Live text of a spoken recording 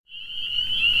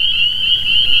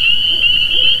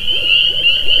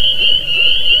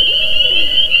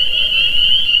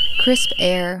Crisp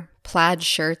air, plaid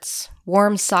shirts,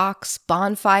 warm socks,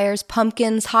 bonfires,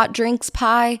 pumpkins, hot drinks,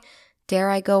 pie. Dare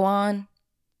I go on?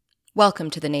 Welcome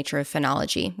to the Nature of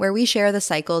Phenology, where we share the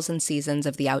cycles and seasons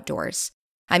of the outdoors.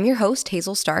 I'm your host,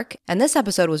 Hazel Stark, and this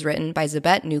episode was written by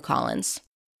Zabet New Collins.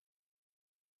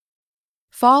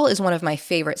 Fall is one of my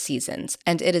favorite seasons,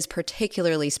 and it is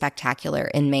particularly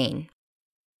spectacular in Maine.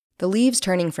 The leaves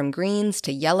turning from greens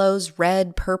to yellows,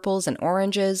 red, purples, and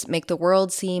oranges make the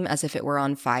world seem as if it were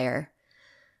on fire.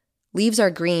 Leaves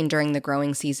are green during the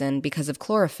growing season because of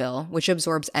chlorophyll, which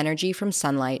absorbs energy from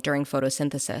sunlight during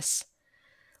photosynthesis.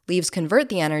 Leaves convert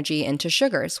the energy into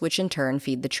sugars, which in turn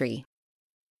feed the tree.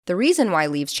 The reason why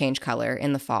leaves change color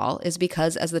in the fall is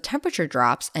because as the temperature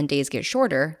drops and days get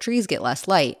shorter, trees get less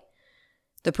light.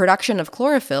 The production of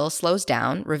chlorophyll slows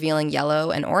down, revealing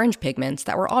yellow and orange pigments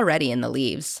that were already in the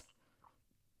leaves.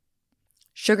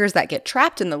 Sugars that get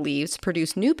trapped in the leaves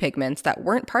produce new pigments that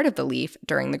weren't part of the leaf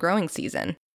during the growing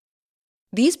season.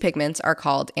 These pigments are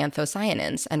called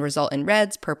anthocyanins and result in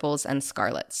reds, purples, and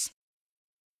scarlets.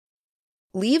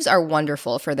 Leaves are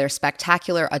wonderful for their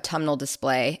spectacular autumnal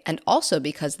display and also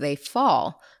because they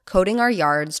fall, coating our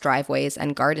yards, driveways,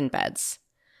 and garden beds.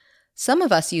 Some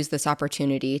of us use this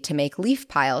opportunity to make leaf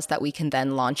piles that we can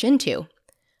then launch into.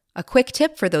 A quick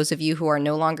tip for those of you who are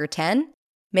no longer 10,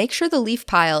 make sure the leaf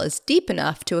pile is deep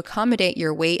enough to accommodate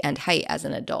your weight and height as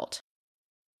an adult.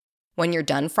 When you're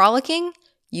done frolicking,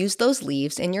 use those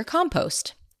leaves in your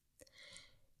compost.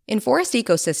 In forest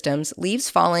ecosystems, leaves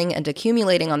falling and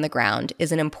accumulating on the ground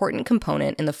is an important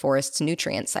component in the forest's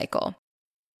nutrient cycle.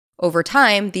 Over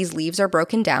time, these leaves are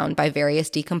broken down by various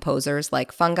decomposers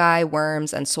like fungi,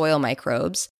 worms, and soil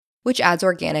microbes, which adds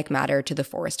organic matter to the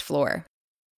forest floor.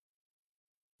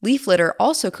 Leaf litter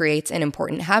also creates an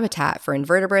important habitat for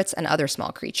invertebrates and other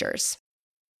small creatures.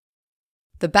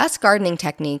 The best gardening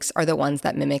techniques are the ones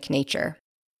that mimic nature.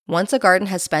 Once a garden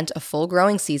has spent a full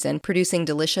growing season producing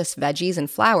delicious veggies and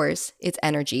flowers, its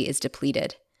energy is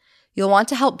depleted. You'll want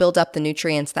to help build up the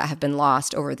nutrients that have been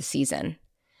lost over the season.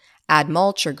 Add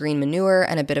mulch or green manure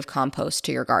and a bit of compost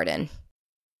to your garden.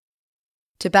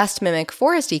 To best mimic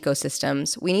forest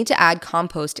ecosystems, we need to add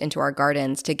compost into our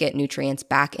gardens to get nutrients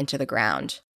back into the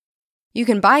ground. You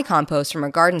can buy compost from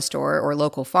a garden store or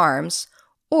local farms,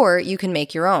 or you can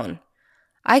make your own.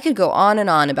 I could go on and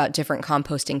on about different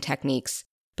composting techniques,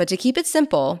 but to keep it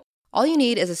simple, all you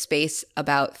need is a space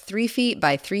about 3 feet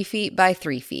by 3 feet by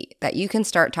 3 feet that you can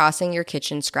start tossing your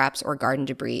kitchen scraps or garden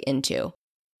debris into.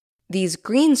 These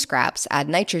green scraps add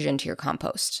nitrogen to your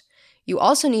compost. You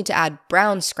also need to add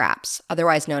brown scraps,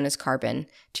 otherwise known as carbon,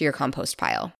 to your compost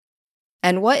pile.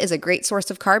 And what is a great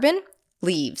source of carbon?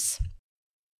 Leaves.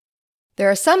 There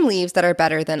are some leaves that are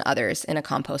better than others in a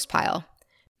compost pile.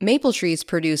 Maple trees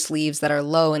produce leaves that are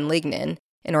low in lignin,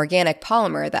 an organic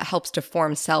polymer that helps to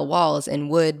form cell walls in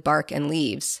wood, bark, and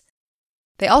leaves.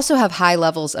 They also have high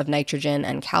levels of nitrogen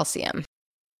and calcium.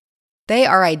 They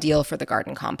are ideal for the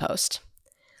garden compost.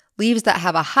 Leaves that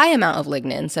have a high amount of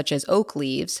lignin, such as oak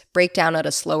leaves, break down at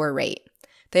a slower rate.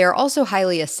 They are also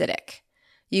highly acidic.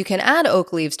 You can add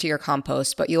oak leaves to your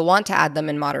compost, but you'll want to add them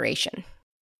in moderation.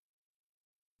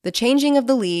 The changing of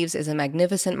the leaves is a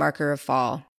magnificent marker of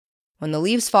fall. When the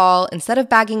leaves fall, instead of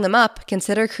bagging them up,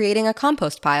 consider creating a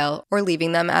compost pile or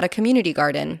leaving them at a community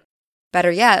garden. Better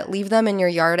yet, leave them in your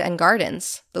yard and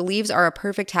gardens. The leaves are a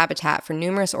perfect habitat for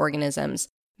numerous organisms,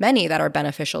 many that are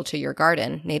beneficial to your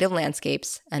garden, native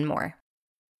landscapes, and more.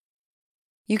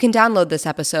 You can download this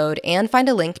episode and find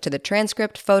a link to the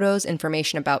transcript, photos,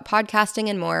 information about podcasting,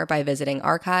 and more by visiting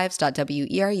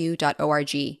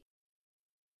archives.weru.org.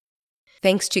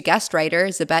 Thanks to guest writer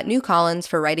Zabet New Collins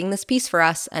for writing this piece for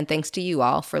us, and thanks to you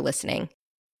all for listening.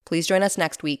 Please join us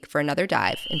next week for another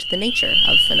dive into the nature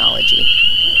of phenology.